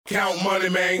Count money,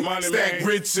 man. Stack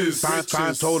riches. Try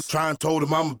and told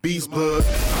him I'm a beast blood.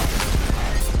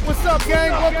 What's up,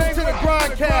 gang? Welcome to the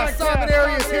Grindcast. Simon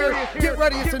Arias here. Get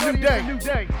ready, it's a new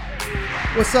day.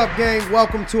 What's up, gang?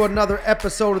 Welcome to another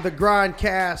episode of the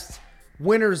Grindcast.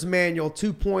 Winner's Manual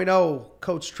 2.0.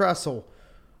 Coach Tressel.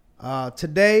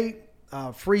 Today,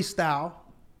 freestyle.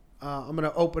 I'm going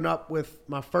to open up with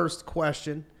my first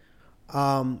question.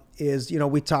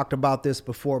 We talked about this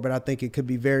before, but I think it could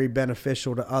be very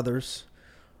beneficial to others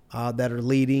that are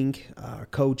leading,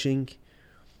 coaching.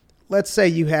 Let's say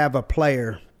you have a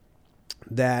player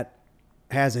that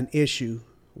has an issue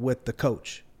with the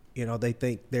coach. They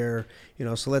think they're,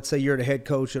 so let's say you're the head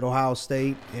coach at Ohio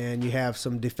State and you have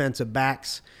some defensive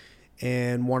backs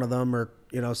and one of them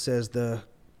says the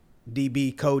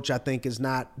DB coach, I think, is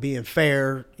not being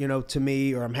fair, to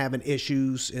me, or I'm having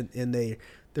issues and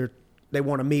they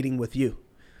want a meeting with you.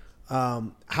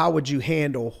 How would you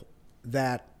handle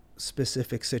that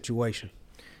specific situation?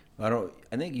 I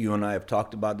think you and I have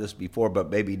talked about this before, but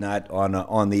maybe not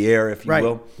on the air, if you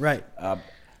will. Right.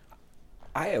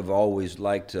 I have always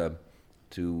liked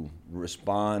to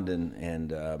respond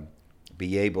and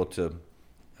be able to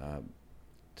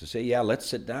say, yeah, let's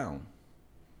sit down,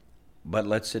 but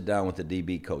let's sit down with the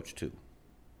DB coach too,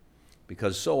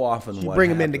 because so often bring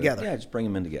them in together. Yeah, just bring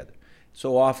them in together.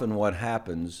 So often, what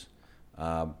happens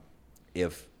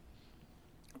if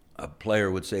a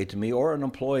player would say to me, or an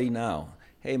employee now,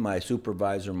 hey, my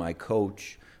supervisor, my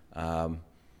coach, I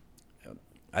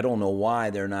don't know why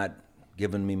they're not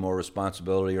giving me more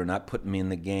responsibility or not putting me in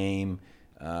the game.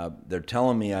 They're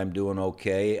telling me I'm doing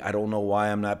okay. I don't know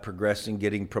why I'm not progressing,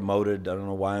 getting promoted. I don't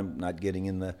know why I'm not getting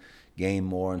in the game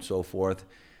more and so forth.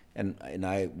 And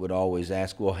I would always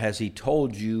ask, well, has he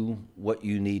told you what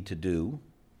you need to do,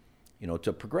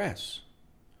 to progress?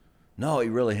 No, he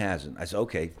really hasn't. I said,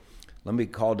 okay, let me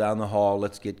call down the hall.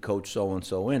 Let's get Coach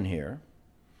so-and-so in here.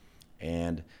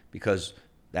 And because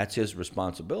that's his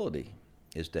responsibility,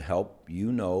 is to help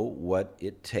you know what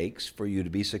it takes for you to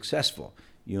be successful.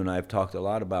 You and I have talked a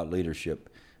lot about leadership,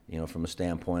 from a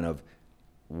standpoint of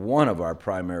one of our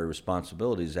primary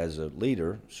responsibilities as a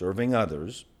leader, serving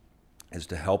others, is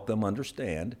to help them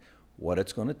understand what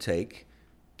it's going to take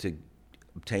to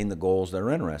obtain the goals they're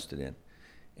interested in.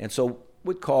 And so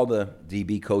we'd call the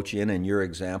DB coach in your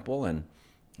example, and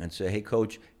say, hey,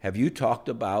 Coach, have you talked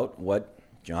about what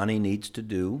Johnny needs to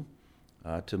do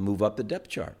to move up the depth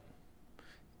chart?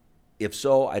 If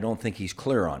so, I don't think he's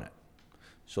clear on it.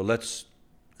 So let's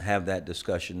have that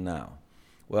discussion now.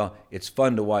 Well, it's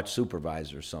fun to watch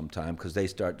supervisors sometimes because they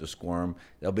start to squirm.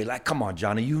 They'll be like, come on,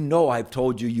 Johnny, I've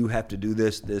told you have to do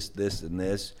this, this, this, and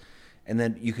this. And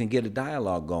then you can get a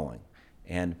dialogue going.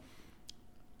 And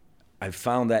I've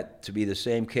found that to be the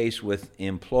same case with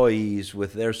employees,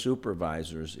 with their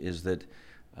supervisors, is that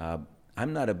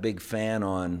I'm not a big fan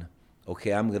on,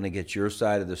 okay, I'm going to get your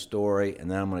side of the story,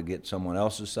 and then I'm going to get someone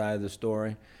else's side of the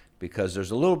story, because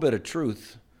there's a little bit of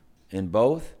truth in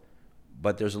both,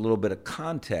 but there's a little bit of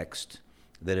context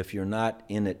that if you're not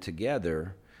in it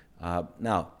together,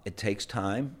 now, it takes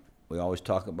time. We always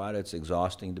talk about it. It's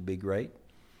exhausting to be great,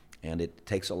 and it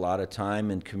takes a lot of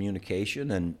time in communication,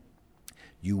 and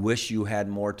you wish you had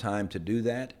more time to do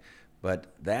that, but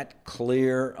that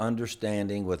clear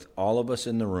understanding with all of us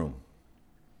in the room,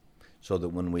 so that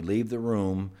when we leave the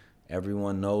room,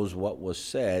 everyone knows what was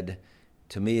said,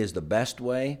 to me is the best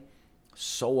way.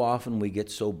 So often we get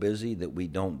so busy that we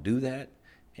don't do that,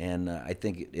 and I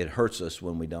think it hurts us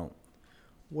when we don't.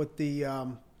 With the,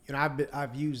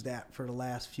 I've used that for the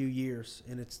last few years,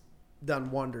 and it's done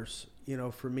wonders,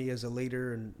 for me as a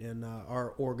leader and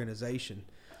our organization.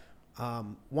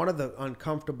 One of the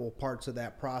uncomfortable parts of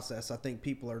that process, I think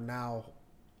people are now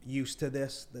used to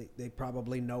this. They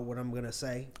probably know what I'm going to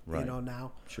say, right,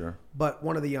 now. Sure. But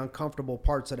one of the uncomfortable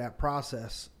parts of that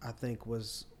process, I think,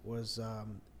 was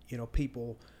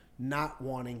people not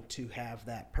wanting to have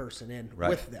that person in right,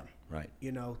 with them. Right.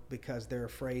 Because they're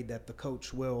afraid that the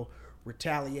coach will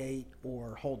retaliate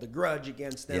or hold a grudge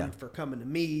against them for coming to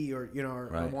me or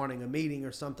right, or wanting a meeting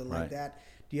or something right, like that.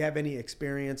 Do you have any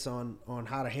experience on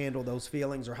how to handle those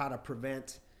feelings or how to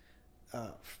prevent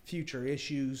future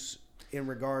issues in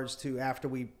regards to after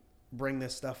we bring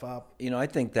this stuff up? I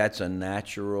think that's a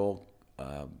natural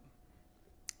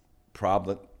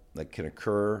problem that can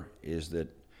occur, is that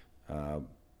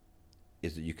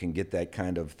you can get that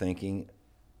kind of thinking.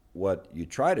 What you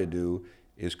try to do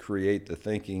is create the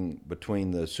thinking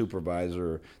between the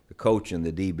supervisor, the coach, and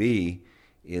the DB,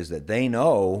 is that they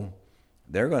know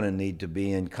they're going to need to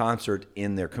be in concert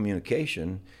in their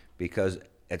communication, because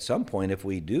at some point, if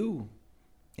we do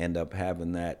end up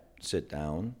having that sit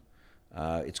down,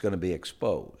 it's going to be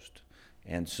exposed.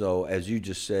 And so, as you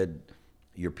just said,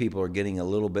 your people are getting a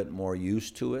little bit more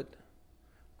used to it.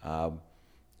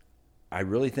 I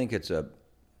really think it's a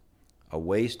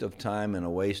waste of time and a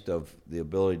waste of the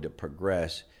ability to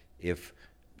progress if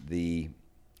the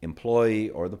employee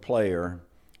or the player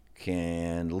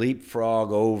can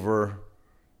leapfrog over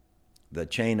the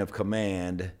chain of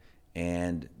command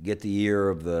and get the ear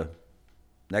of the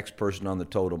next person on the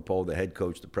totem pole, the head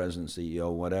coach, the president,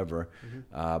 CEO, whatever.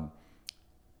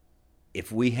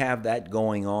 If we have that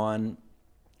going on,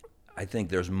 I think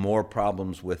there's more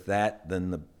problems with that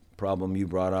than the problem you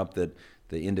brought up, that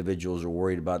the individuals are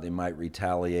worried about they might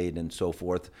retaliate and so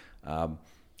forth.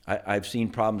 I've seen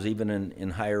problems even in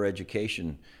higher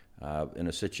education, in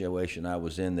a situation I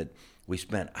was in, that we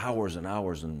spent hours and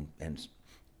hours and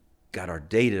got our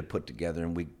data put together,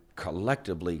 and we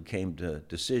collectively came to a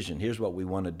decision. Here's what we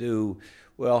want to do.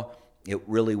 Well, it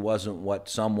really wasn't what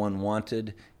someone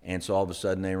wanted, and so all of a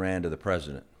sudden they ran to the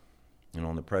president.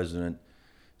 And the president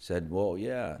said, well,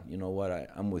 yeah, you know what,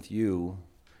 I'm with you.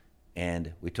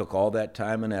 And we took all that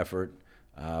time and effort.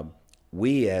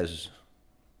 We as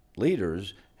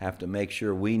leaders have to make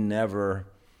sure we never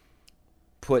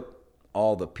put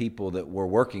all the people that we're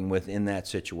working with in that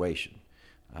situation.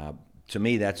 To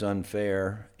me, that's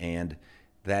unfair, and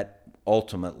that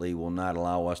ultimately will not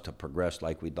allow us to progress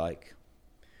like we'd like.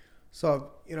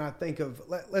 So, I think of,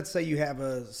 let's say you have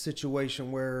a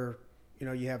situation where,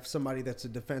 you have somebody that's a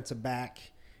defensive back,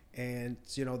 and,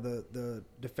 the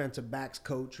defensive backs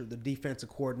coach or the defensive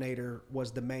coordinator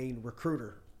was the main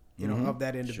recruiter, of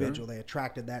that individual. Sure. They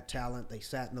attracted that talent. They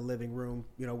sat in the living room,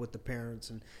 with the parents,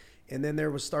 and then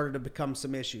there was started to become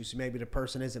some issues. Maybe the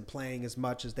person isn't playing as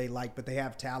much as they like, but they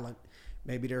have talent.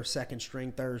 Maybe they're second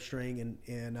string, third string,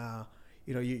 and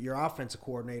your offensive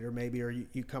coordinator maybe, or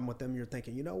you come with them, you're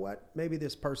thinking, you know what, maybe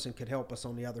this person could help us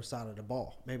on the other side of the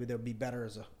ball. Maybe they'll be better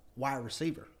as a wide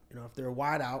receiver. If they're a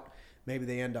wide out, maybe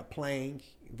they end up playing,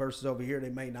 versus over here they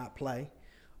may not play.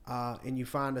 And you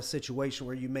find a situation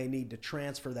where you may need to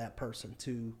transfer that person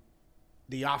to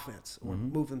the offense or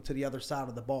move them to the other side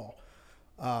of the ball.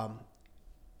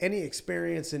 Any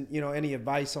experience and, any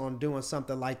advice on doing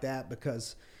something like that?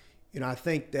 Because, I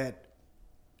think that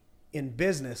in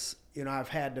business, I've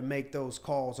had to make those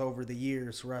calls over the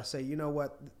years where I say, you know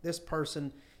what, this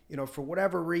person, for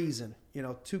whatever reason,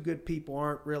 two good people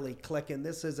aren't really clicking.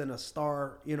 This isn't a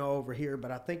star, over here,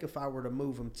 but I think if I were to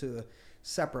move them to a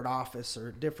separate office or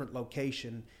a different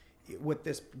location with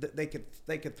this, they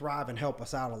could thrive and help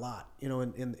us out a lot,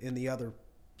 in the other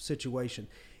situation.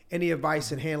 Any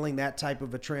advice in handling that type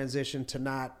of a transition to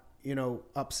not,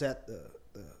 upset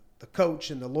the coach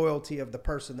and the loyalty of the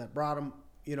person that brought them,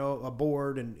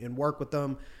 aboard and work with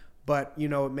them, but,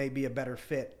 it may be a better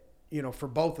fit, for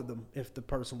both of them if the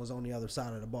person was on the other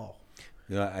side of the ball?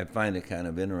 I find it kind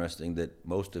of interesting that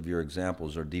most of your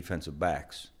example are defensive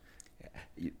backs.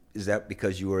 Is that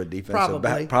because you were a defensive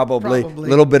back? Probably. A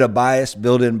little bit of bias,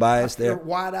 built-in bias there.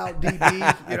 Wide out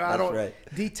DB, I don't. Right.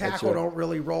 D tackle don't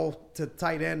really roll to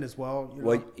tight end as well.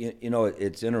 Well,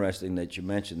 it's interesting that you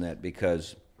mentioned that,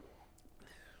 because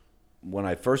when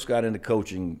I first got into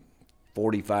coaching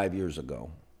 45 years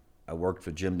ago, I worked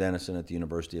for Jim Dennison at the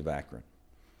University of Akron,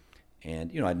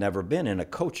 and I'd never been in a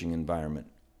coaching environment.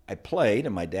 I played,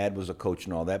 and my dad was a coach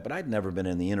and all that, but I'd never been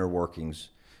in the inner workings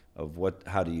of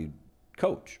how do you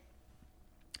coach.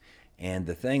 And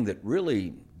the thing that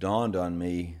really dawned on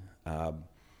me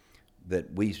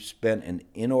that we spent an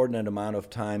inordinate amount of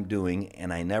time doing,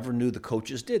 and I never knew the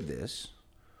coaches did this,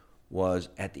 was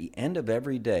at the end of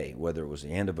every day, whether it was the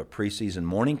end of a preseason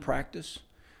morning practice,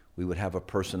 we would have a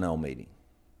personnel meeting.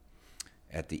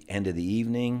 At the end of the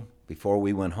evening, before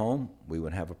we went home, we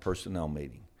would have a personnel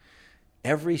meeting.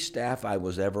 Every staff I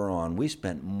was ever on, we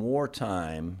spent more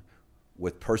time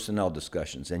with personnel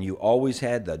discussions, and you always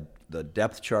had the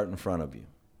depth chart in front of you.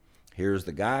 Here's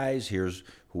the guys, here's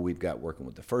who we've got working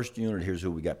with the first unit, here's who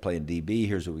we got playing DB,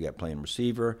 here's who we got playing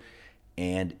receiver.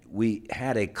 And we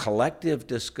had a collective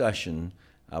discussion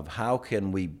of how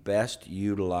can we best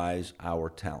utilize our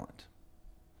talent.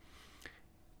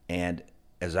 And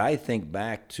as I think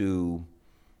back to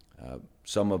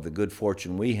some of the good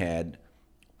fortune we had,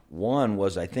 one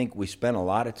was I think we spent a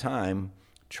lot of time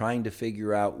trying to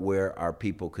figure out where our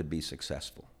people could be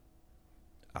successful.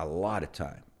 A lot of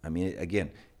time. I mean,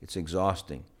 again, it's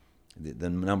exhausting. The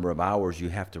number of hours you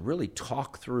have to really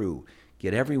talk through,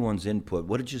 get everyone's input.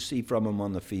 What did you see from him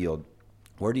on the field?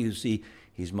 Where do you see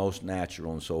he's most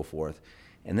natural and so forth?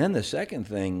 And then the second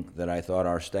thing that I thought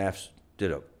our staffs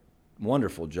did a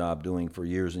wonderful job doing for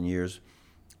years and years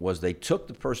was they took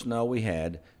the personnel we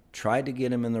had, tried to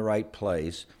get him in the right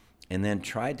place, and then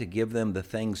tried to give them the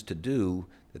things to do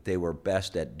that they were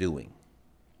best at doing.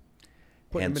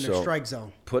 Put them in their strike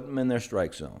zone. Put them in their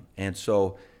strike zone. And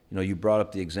so, you brought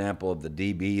up the example of the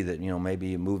DB that, maybe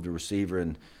you moved a receiver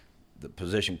and the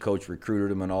position coach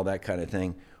recruited him and all that kind of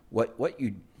thing. What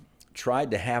you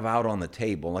tried to have out on the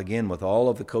table, again, with all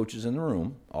of the coaches in the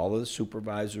room, all of the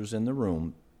supervisors in the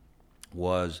room,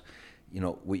 was,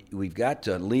 we've got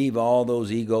to leave all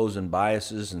those egos and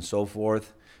biases and so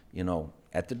forth,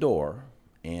 at the door.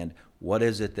 And what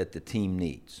is it that the team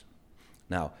needs?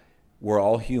 Now, we're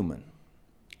all human.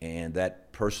 And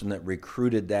that person that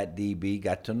recruited that DB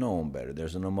got to know him better.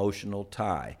 There's an emotional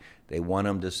tie. They want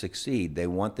him to succeed. They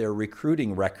want their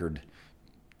recruiting record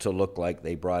to look like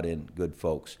they brought in good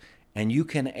folks. And you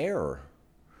can err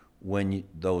when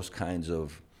those kinds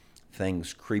of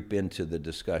things creep into the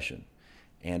discussion.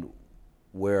 And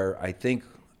where I think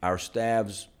our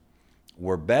staffs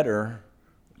were better,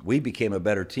 we became a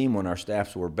better team when our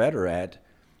staffs were better at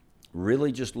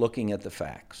really just looking at the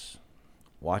facts,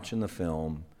 watching the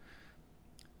film,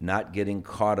 not getting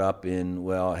caught up in,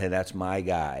 well, hey, that's my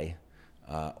guy,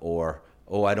 or,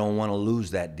 oh, I don't want to lose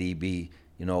that DB.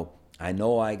 I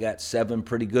know I got 7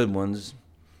 pretty good ones,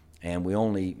 and we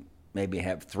only maybe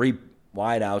have 3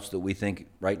 wideouts that we think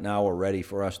right now are ready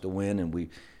for us to win, and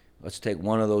let's take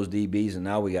one of those DBs, and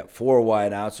now we got 4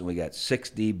 wideouts, and we got 6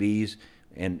 DBs,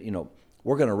 and,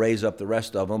 we're going to raise up the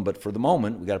rest of them, but for the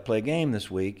moment, we got to play a game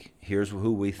this week. Here's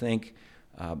who we think,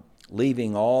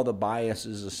 leaving all the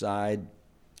biases aside,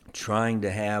 trying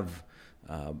to have,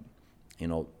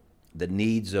 the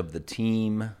needs of the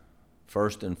team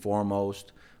first and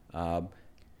foremost,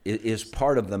 is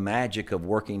part of the magic of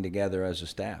working together as a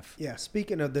staff. Yeah,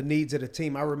 speaking of the needs of the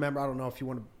team, I remember, I don't know if you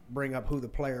want to bring up who the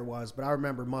player was, but I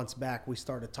remember months back we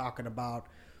started talking about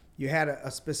you had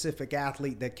a specific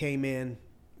athlete that came in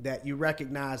that you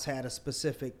recognized had a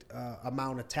specific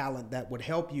amount of talent that would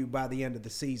help you by the end of the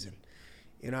season.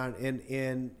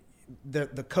 And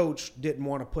the coach didn't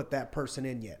want to put that person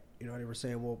in yet. They were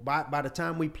saying, well, by the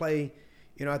time we play,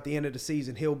 at the end of the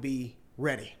season, he'll be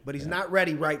ready. But he's not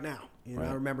ready right now. Right.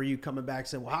 I remember you coming back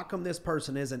saying, well, how come this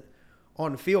person isn't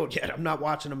on the field yet? I'm not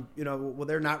watching them. Well,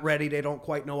 they're not ready. They don't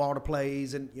quite know all the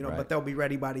plays, and right. but they'll be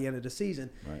ready by the end of the season.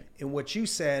 Right. And what you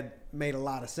said made a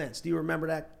lot of sense. Do you remember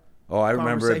that? Oh, I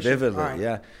remember it vividly, right.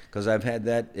 Yeah, because I've had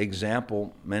that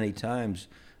example many times.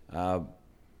 The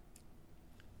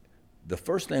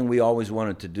first thing we always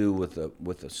wanted to do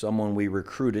with someone we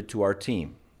recruited to our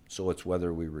team, so it's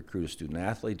whether we recruit a student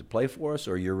athlete to play for us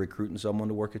or you're recruiting someone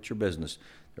to work at your business,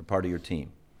 they're part of your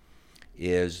team,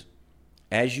 is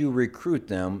as you recruit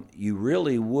them, you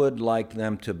really would like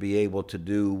them to be able to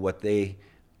do what they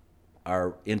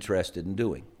are interested in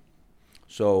doing.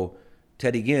 So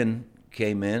Teddy Ginn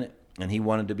came in and he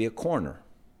wanted to be a corner.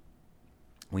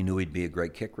 We knew he'd be a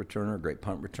great kick returner, a great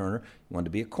punt returner. He wanted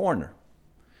to be a corner.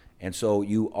 And so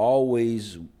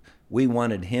we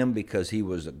wanted him because he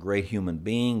was a great human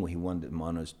being. We wanted him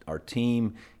on our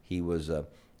team. He was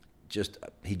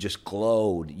he just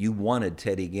glowed. You wanted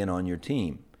Teddy Ginn on your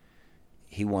team.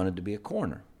 He wanted to be a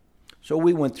corner. So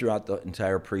we went throughout the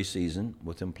entire preseason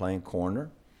with him playing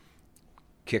corner,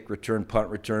 kick return, punt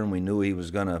return. We knew he was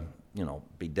going to,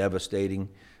 be devastating.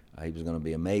 He was going to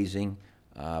be amazing.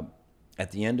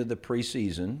 At the end of the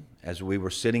preseason, as we were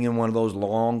sitting in one of those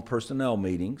long personnel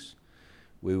meetings,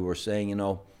 we were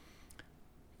saying,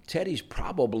 Teddy's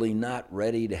probably not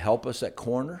ready to help us at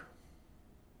corner.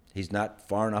 He's not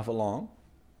far enough along.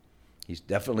 He's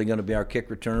definitely going to be our kick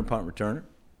returner, punt returner.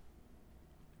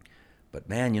 But,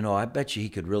 man, I bet you he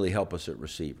could really help us at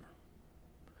receiver.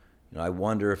 I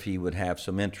wonder if he would have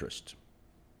some interest.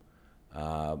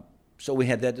 So we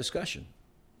had that discussion.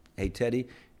 Hey, Teddy,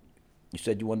 you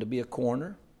said you wanted to be a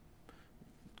corner.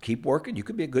 Keep working. You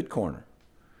could be a good corner.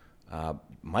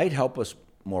 Might help us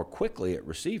more quickly at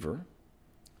receiver.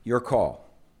 Your call.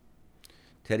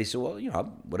 Teddy said, well,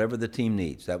 whatever the team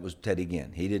needs. That was Teddy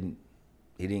Ginn. He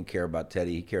didn't care about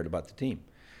Teddy. He cared about the team.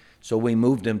 So we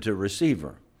moved him to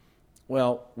receiver.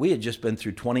 Well, we had just been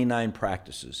through 29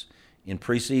 practices. In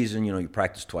preseason, you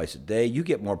practice twice a day. You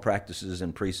get more practices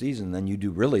in preseason than you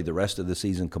do really the rest of the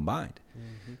season combined.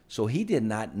 Mm-hmm. So he did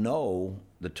not know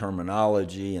the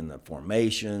terminology and the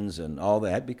formations and all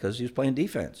that because he was playing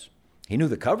defense. He knew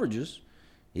the coverages.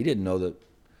 He didn't know that.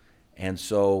 And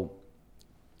so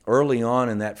early on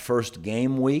in that first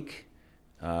game week,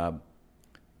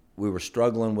 we were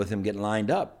struggling with him getting lined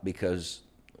up because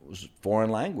it was foreign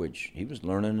language. He was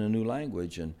learning a new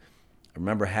language. And I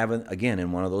remember having, again,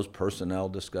 in one of those personnel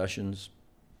discussions,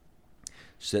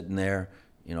 sitting there,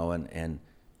 and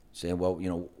saying,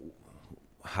 well,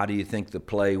 how do you think the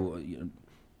play,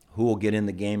 who will get in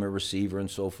the game, a receiver and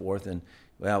so forth. And,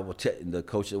 the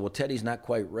coach said, well, Teddy's not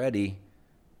quite ready.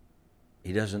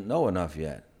 He doesn't know enough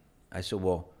yet. I said,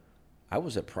 well, I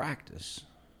was at practice.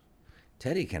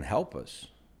 Teddy can help us.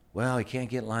 Well, he can't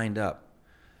get lined up.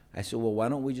 I said, well, why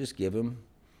don't we just give him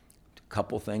a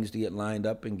couple things to get lined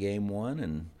up in game 1,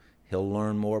 and he'll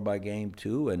learn more by game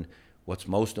 2. And what's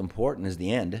most important is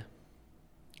the end.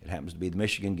 It happens to be the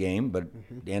Michigan game, but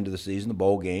the end of the season, the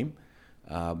bowl game.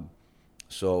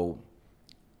 So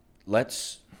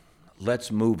let's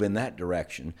move in that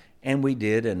direction. And we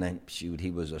did, and then,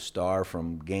 he was a star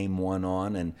from game 1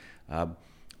 on. And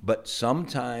but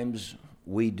sometimes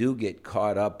we do get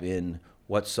caught up in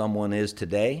what someone is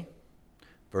today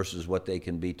versus what they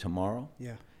can be tomorrow.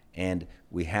 Yeah. And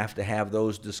we have to have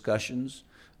those discussions.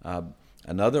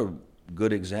 Another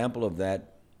good example of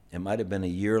that, it might have been a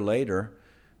year later,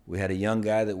 we had a young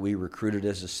guy that we recruited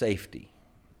as a safety.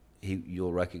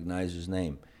 You'll recognize his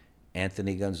name,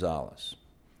 Anthony Gonzalez.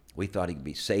 We thought he could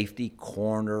be safety,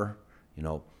 corner,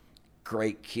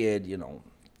 great kid,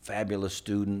 fabulous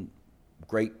student,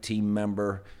 great team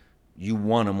member. You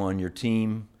want him on your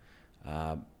team.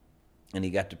 And he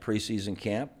got to preseason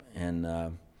camp, and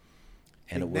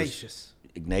Ignatius. It was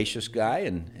Ignatius guy,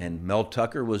 and Mel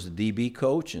Tucker was the DB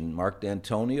coach, and Mark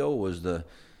D'Antonio was the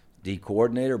D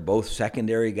coordinator, both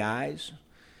secondary guys.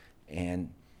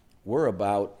 And we're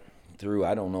about through,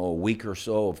 a week or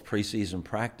so of preseason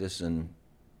practice, and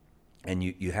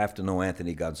you have to know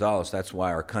Anthony Gonzalez. That's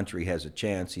why our country has a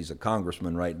chance. He's a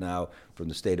congressman right now from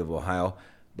the state of Ohio.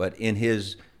 But in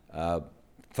his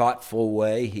thoughtful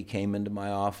way, he came into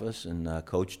my office and,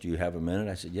 Coach, do you have a minute?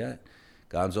 I said, yeah.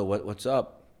 Gonzo, what's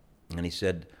up? And he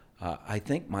said, I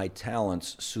think my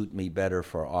talents suit me better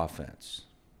for offense.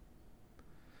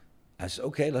 I said,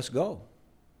 okay, let's go.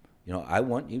 He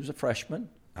was a freshman.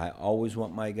 I always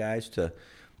want my guys to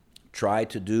try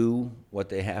to do what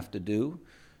they have to do.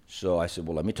 So I said,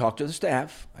 well, let me talk to the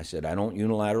staff. I said, I don't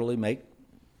unilaterally make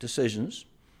decisions,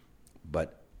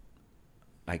 but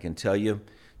I can tell you,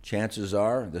 chances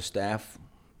are the staff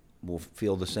will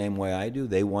feel the same way I do.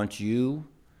 They want you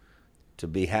to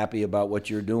be happy about what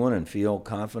you're doing and feel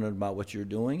confident about what you're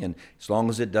doing. And as long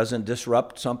as it doesn't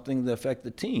disrupt something that affect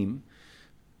the team,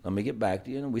 let me get back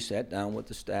to you. And we sat down with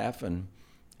the staff, and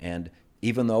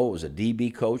even though it was a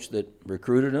DB coach that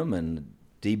recruited him, and the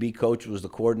DB coach was the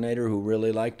coordinator who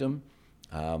really liked him,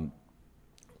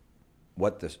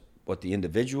 what the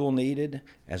individual needed,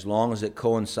 as long as it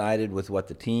coincided with what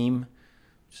the team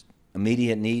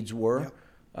immediate needs were.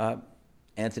 Yep.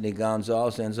 Anthony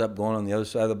Gonzalez ends up going on the other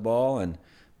side of the ball, and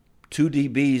 2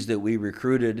 DBs that we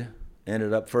recruited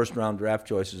ended up first-round draft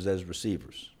choices as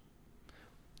receivers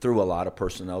through a lot of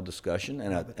personnel discussion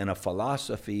and a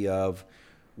philosophy of,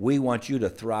 we want you to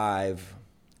thrive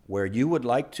where you would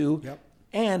like to. Yep.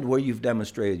 And where you've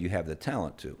demonstrated you have the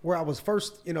talent to. Where I was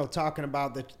first, talking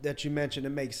about that you mentioned, it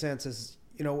makes sense, is,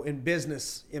 in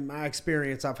business, in my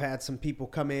experience, I've had some people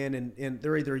come in and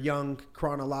they're either young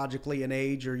chronologically in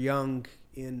age or young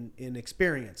in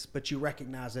experience, but you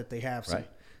recognize that they have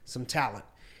some talent.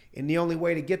 And the only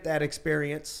way to get that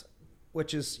experience,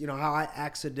 which is, how I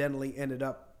accidentally ended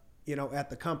up, at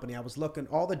the company. I was looking,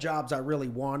 all the jobs I really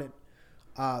wanted,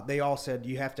 they all said,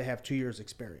 you have to have 2 years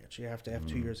experience. You have to have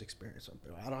 2 years experience.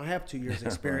 I don't have 2 years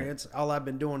experience. All I've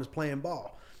been doing is playing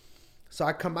ball. So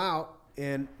I come out,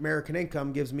 and American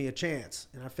Income gives me a chance.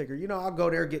 And I figure, I'll go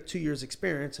there, get 2 years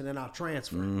experience, and then I'll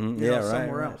transfer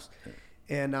somewhere else.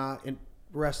 And the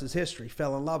rest is history.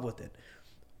 Fell in love with it.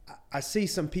 I see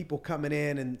some people coming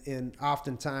in, and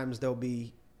oftentimes they'll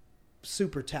be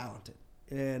super talented.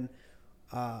 And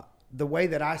the way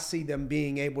that I see them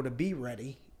being able to be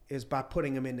ready is by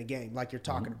putting them in the game, like you're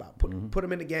talking about. Put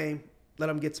them in the game, let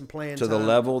them get some playing to time. The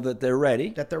level that they're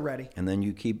ready. And then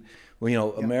you keep,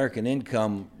 American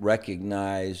Income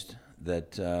recognized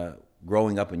that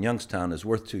growing up in Youngstown is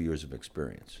worth 2 years of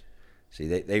experience. See,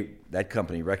 that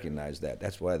company recognized that.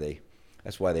 That's why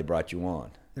they brought you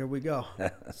on. There we go.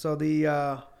 So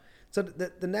the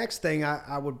next thing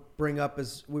I would bring up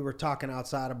is, we were talking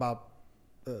outside about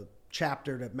the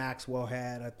chapter that Maxwell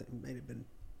had. I think it may have been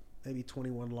maybe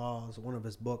 21 Laws, one of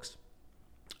his books.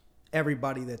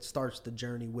 Everybody that starts the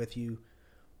journey with you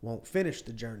won't finish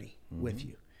the journey with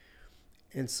you.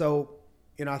 And so,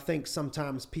 I think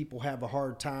sometimes people have a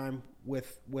hard time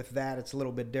with that. It's a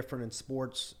little bit different in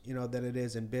sports, than it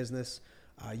is in business.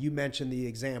 You mentioned the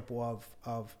example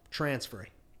of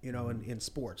transferring, in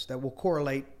sports. That will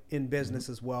correlate in business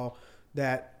as well.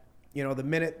 That, the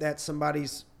minute that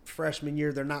somebody's freshman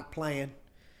year, they're not playing,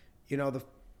 the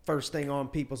first thing on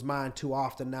people's mind too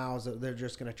often now is that they're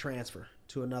just going to transfer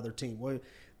to another team. Well,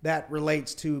 that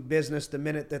relates to business. The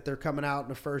minute that they're coming out in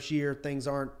the first year, things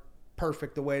aren't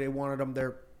perfect the way they wanted them.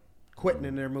 They're quitting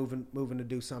and they're moving to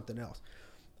do something else.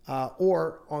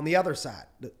 Or on the other side,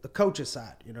 the coach's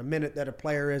side, the minute that a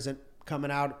player isn't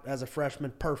coming out as a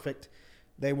freshman perfect,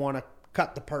 they want to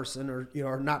cut the person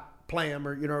or not play them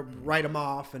or write them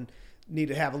off, and need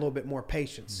to have a little bit more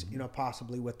patience,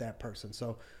 possibly with that person.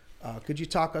 So could you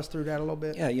talk us through that a little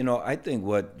bit? Yeah, I think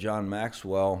what John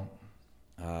Maxwell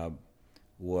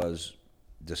was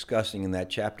discussing in that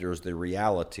chapter is the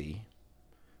reality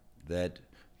that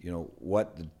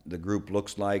what the group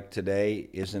looks like today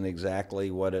isn't exactly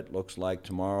what it looks like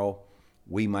tomorrow.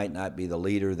 We might not be the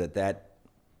leader that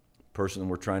person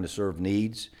we're trying to serve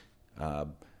needs.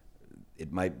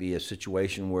 It might be a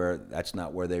situation where that's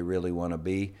not where they really want to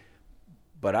be.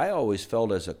 But I always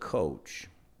felt as a coach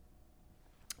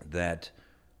that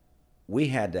we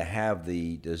had to have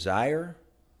the desire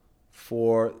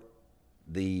for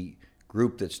the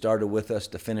group that started with us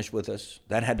to finish with us.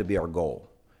 That had to be our goal.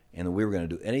 And we were going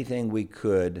to do anything we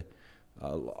could,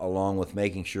 along with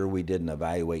making sure we didn't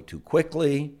evaluate too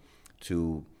quickly,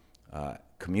 to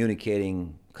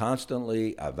communicating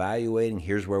constantly, evaluating,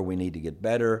 here's where we need to get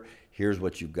better, here's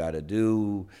what you've got to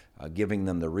do, giving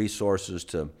them the resources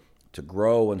to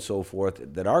grow and so forth.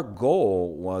 That our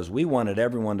goal was we wanted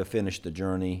everyone to finish the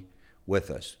journey with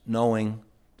us, knowing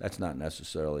that's not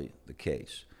necessarily the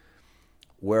case.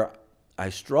 Where I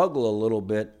struggle a little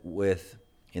bit with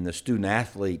in the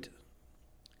student-athlete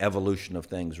evolution of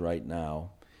things right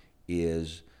now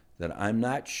is that I'm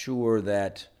not sure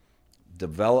that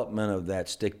development of that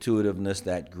stick-to-itiveness,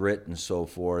 that grit and so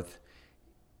forth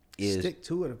is...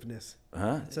 Stick-to-itiveness.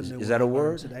 Huh? That's a new is that a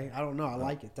word? Today. I don't know. I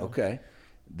like it, though. Okay.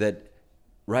 That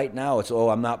right now it's,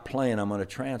 I'm not playing, I'm going to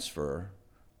transfer.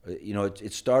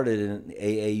 It started in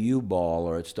AAU ball,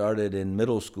 or it started in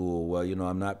middle school. Well,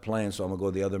 I'm not playing, so I'm going to go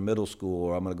to the other middle school,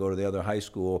 or I'm going to go to the other high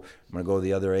school. I'm going to go to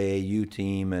the other AAU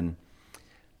team. And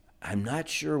I'm not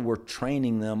sure we're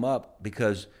training them up,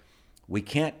 because we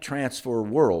can't transfer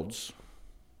worlds.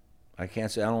 I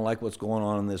can't say I don't like what's going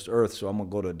on this earth, so I'm going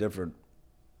to go to a different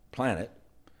planet.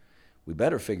 We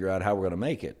better figure out how we're going to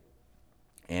make it.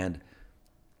 And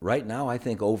right now, I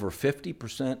think over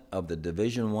 50% of the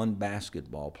Division I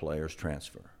basketball players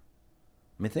transfer.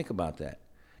 I mean, think about that.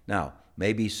 Now,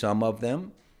 maybe some of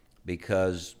them,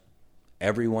 because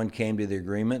everyone came to the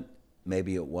agreement,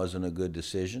 maybe it wasn't a good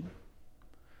decision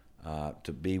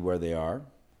to be where they are.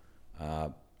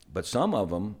 But some of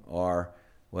them are,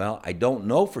 I don't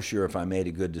know for sure if I made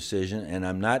a good decision, and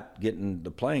I'm not getting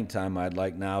the playing time I'd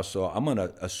like now, so I'm going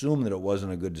to assume that it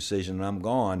wasn't a good decision and I'm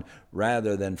gone,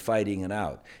 rather than fighting it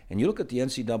out. And you look at the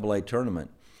NCAA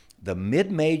tournament, the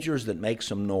mid-majors that make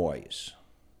some noise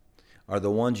are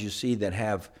the ones you see that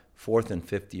have fourth and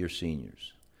fifth-year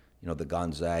seniors. The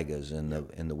Gonzagas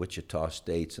and the Wichita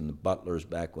States and the Butlers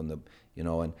back when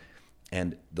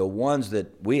and the ones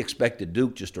that we expected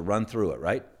Duke just to run through it,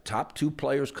 right? Top two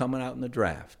players coming out in the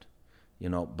draft,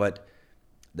 but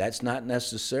that's not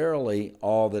necessarily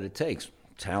all that it takes.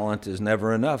 Talent is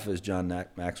never enough, as John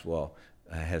Maxwell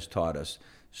has taught us.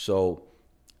 So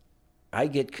I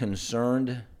get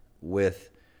concerned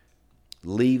with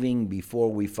leaving before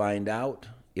we find out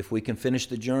if we can finish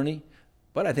the journey.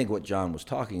 But I think what John was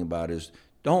talking about is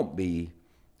don't be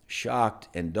shocked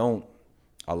and don't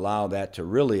allow that to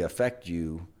really affect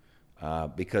you,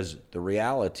 because the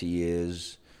reality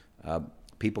is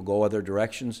people go other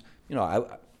directions.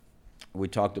 We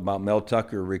talked about Mel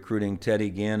Tucker recruiting Teddy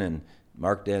Ginn and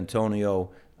Mark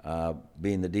D'Antonio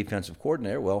being the defensive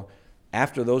coordinator. Well,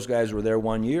 after those guys were there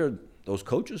 1 year, those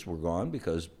coaches were gone,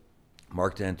 because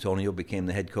Mark D'Antonio became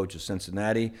the head coach of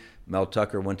Cincinnati. Mel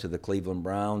Tucker went to the Cleveland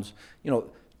Browns.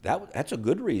 That's a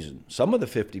good reason. Some of the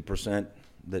 50%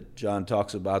 that John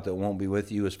talks about that won't be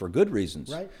with you is for good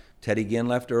reasons. Right. Teddy Ginn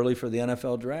left early for the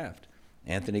NFL draft.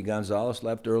 Anthony Gonzalez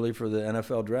left early for the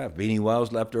NFL draft. Beanie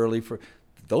Wells left early for...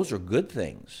 Those are good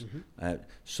things. Mm-hmm.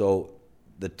 So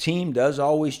the team does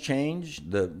always change.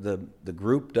 The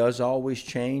group does always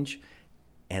change.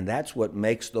 And that's what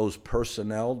makes those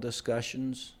personnel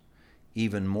discussions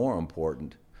even more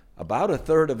important. About a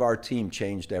third of our team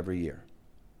changed every year.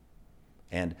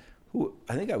 And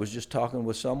I think I was just talking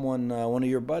with someone, one of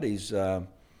your buddies,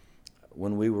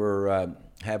 when we were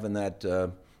having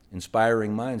that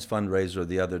Inspiring Minds fundraiser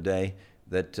the other day,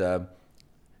 that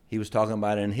he was talking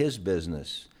about in his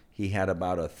business. He had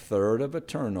about a third of a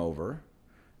turnover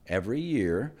every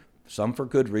year, some for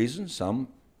good reasons, some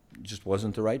just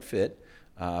wasn't the right fit.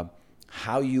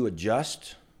 How you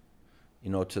adjust,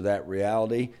 to that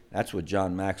reality, that's what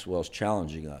John Maxwell's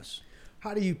challenging us.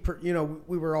 How do you,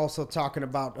 we were also talking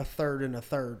about a third and a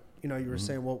third. You know, you were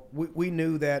saying, well, we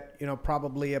knew that, you know,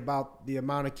 probably about the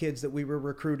amount of kids that we were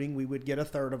recruiting, we would get a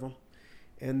third of them.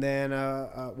 And then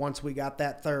once we got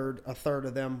that third, a third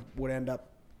of them would end up,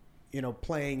 you know,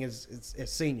 playing as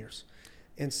seniors.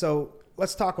 And so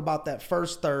let's talk about that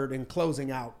first third and closing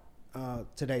out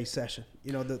today's session.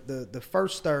 You know, the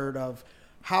first third of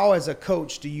how, as a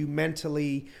coach, do you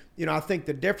mentally, you know, I think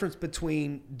the difference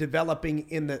between developing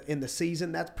in the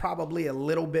season, that's probably a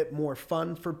little bit more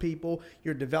fun for people.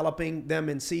 You're developing them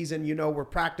in season. You know, we're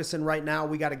practicing right now.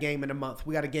 We got a game in a month.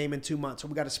 We got a game in 2 months. Or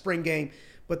we got a spring game.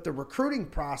 But the recruiting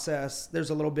process, there's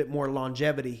a little bit more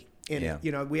longevity in it.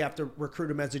 You know, we have to recruit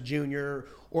them as a junior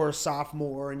or a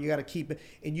sophomore, and you got to keep it.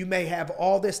 And you may have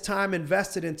all this time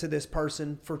invested into this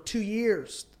person for 2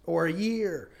 years or a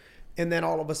year. And then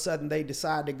all of a sudden they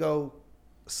decide to go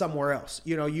somewhere else.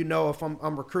 You know, if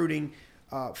I'm recruiting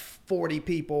 40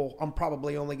 people, I'm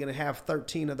probably only going to have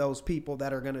 13 of those people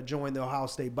that are going to join the Ohio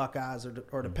State Buckeyes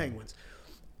or the Penguins.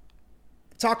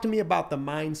 Talk to me about the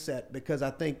mindset, because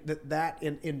I think that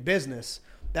in business,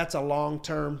 that's a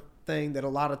long-term thing that a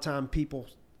lot of time people,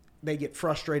 they get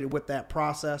frustrated with that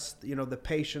process. You know, the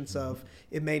patience of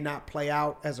it may not play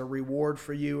out as a reward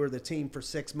for you or the team for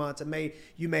 6 months.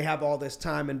 You may have all this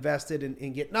time invested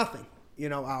and get nothing, you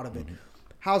know, out of it.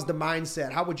 How's the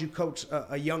mindset? How would you coach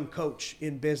a young coach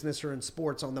in business or in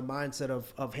sports on the mindset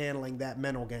of handling that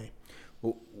mental game?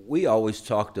 Well, we always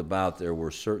talked about there were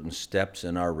certain steps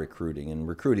in our recruiting, and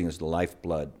recruiting is the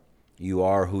lifeblood. You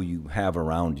are who you have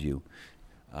around you.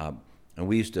 And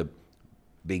we used to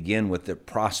begin with the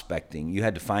prospecting. You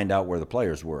had to find out where the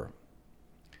players were.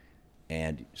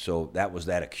 And so that was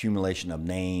that accumulation of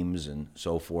names and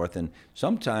so forth. And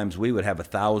sometimes we would have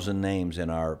 1,000 names in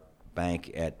our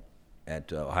bank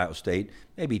at Ohio State,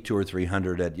 maybe 200 or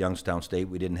 300 at Youngstown State.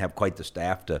 We didn't have quite the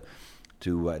staff to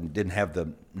didn't have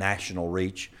the national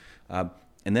reach. And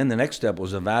then the next step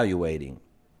was evaluating.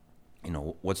 You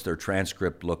know, what's their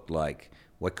transcript look like?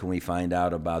 What can we find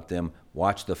out about them?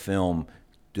 Watch the film.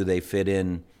 Do they fit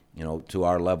in, you know, to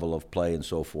our level of play and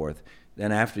so forth?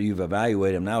 Then after you've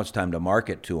evaluated them, now it's time to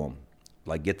market to them,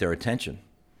 like get their attention,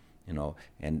 you know,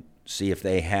 and see if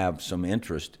they have some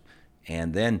interest.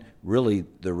 And then really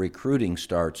the recruiting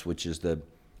starts, which is the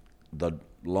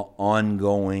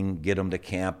ongoing, get them to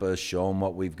campus, show them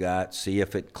what we've got, see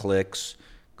if it clicks,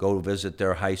 go visit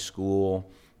their high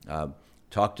school,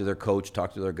 talk to their coach,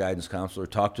 talk to their guidance counselor,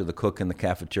 talk to the cook in the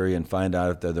cafeteria and find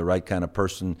out if they're the right kind of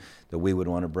person that we would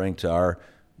want to bring to our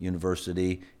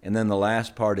university. And then the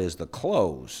last part is the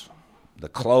close. The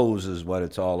close is what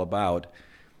it's all about.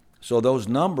 So those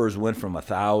numbers went from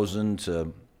 1,000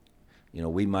 to, you know,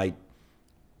 we might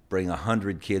bring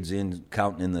 100 kids in,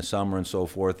 counting in the summer and so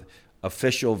forth.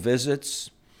 Official visits,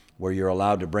 where you're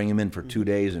allowed to bring them in for 2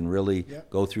 days and really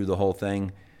go through the whole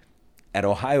thing. At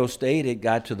Ohio State, it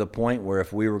got to the point where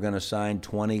if we were going to sign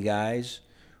 20 guys,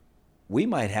 we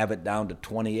might have it down to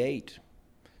 28.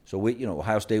 So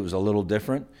Ohio State was a little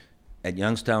different. At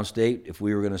Youngstown State, if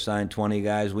we were going to sign 20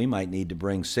 guys, we might need to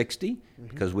bring 60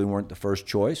 because we weren't the first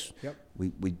choice.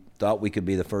 We thought we could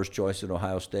be the first choice at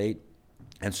Ohio State.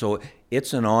 And so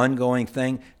it's an ongoing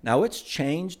thing. Now, it's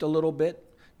changed a little bit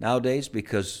nowadays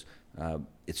because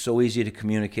it's so easy to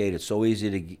communicate. It's so easy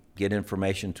to get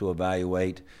information to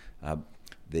evaluate.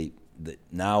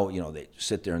 Now, you know, they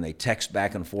sit there and they text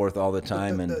back and forth all the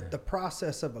time. The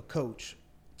process of a coach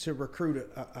to recruit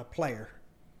a player,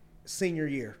 senior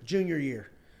year, junior year,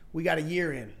 we got a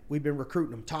year in. We've been recruiting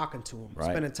them, talking to them,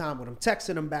 spending time with them,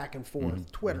 texting them back and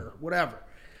forth, Twitter, whatever.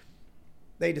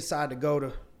 They decide to go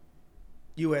to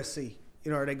USC,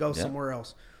 you know, or they go somewhere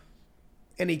else.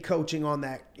 Any coaching on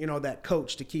that, you know, that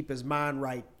coach to keep his mind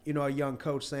right, you know, a young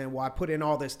coach saying, well, I put in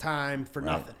all this time for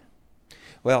nothing.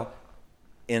 Well,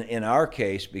 in our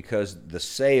case, because the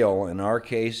sale in our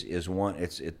case is one,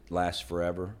 it lasts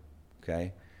forever,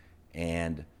 okay?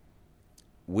 And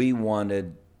we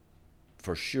wanted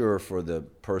for sure for the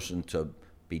person to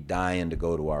be dying to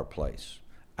go to our place.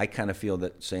 I kind of feel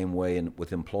that same way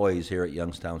with employees here at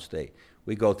Youngstown State.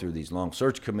 We go through these long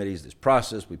search committees, this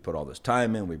process, we put all this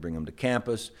time in, we bring them to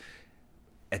campus.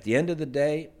 At the end of the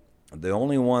day, the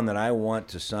only one that I want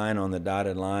to sign on the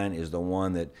dotted line is the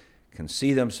one that can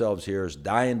see themselves here, is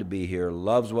dying to be here,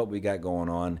 loves what we got going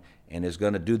on, and is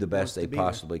going to do the best they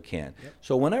possibly can.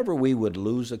 So whenever we would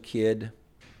lose a kid,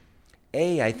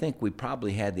 I think we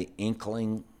probably had the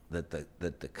inkling that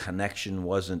the connection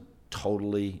wasn't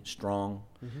totally strong.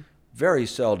 Very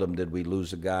seldom did we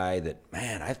lose a guy that,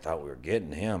 man, I thought we were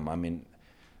getting him. I mean,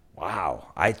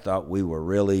 wow, I thought we were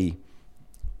really,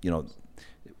 you know,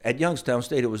 at Youngstown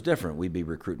State it was different. We'd be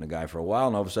recruiting a guy for a while,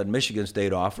 and all of a sudden Michigan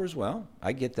State offers. Well,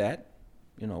 I get that,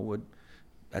 you know,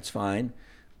 That's fine.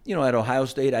 You know, at Ohio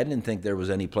State, I didn't think there was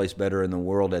any place better in the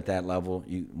world at that level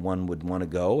one would want to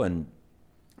go,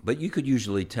 but you could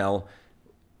usually tell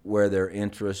where their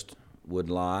interest would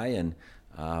lie, and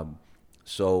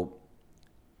so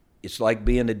it's like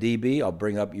being a DB. I'll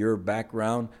bring up your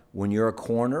background. When you're a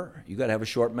corner, you got to have a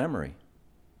short memory.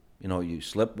 You know, you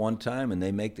slip one time and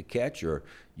they make the catch, or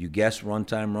you guess one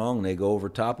time wrong and they go over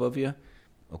top of you.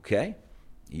 Okay,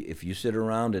 if you sit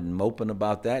around and moping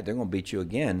about that, they're going to beat you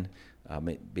again.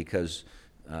 Because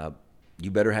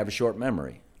you better have a short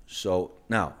memory. So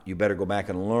now you better go back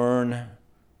and learn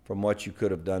from what you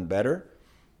could have done better.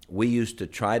 We used to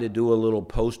try to do a little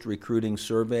post-recruiting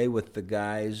survey with the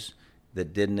guys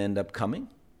that didn't end up coming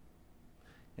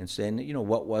and saying, you know,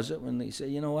 what was it when they say,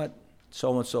 you know what,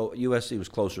 so-and-so, USC was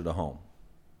closer to home.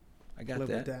 I got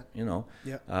that. You know.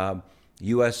 Yep.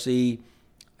 USC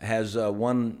has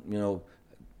one, you know,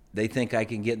 they think I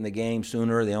can get in the game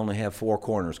sooner. They only have 4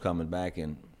 corners coming back,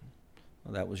 and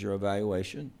well, that was your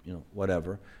evaluation, you know,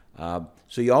 whatever.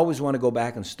 So you always want to go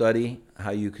back and study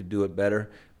how you could do it better.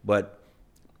 But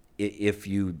if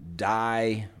you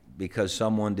die because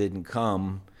someone didn't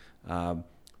come,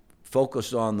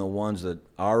 focus on the ones that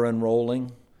are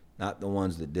enrolling, not the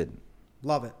ones that didn't.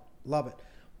 Love it. Love it.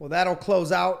 Well, that'll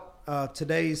close out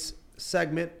today's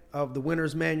segment of the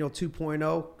Winner's Manual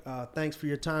 2.0. Thanks for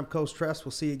your time, Coach Tress.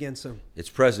 We'll see you again soon. It's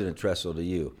President Tressel to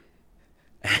you.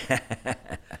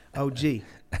 OG.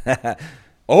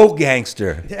 Old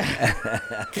gangster.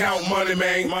 Count money,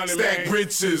 man. Stack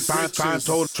riches.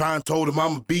 Try and told him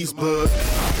I'm a beast, bud.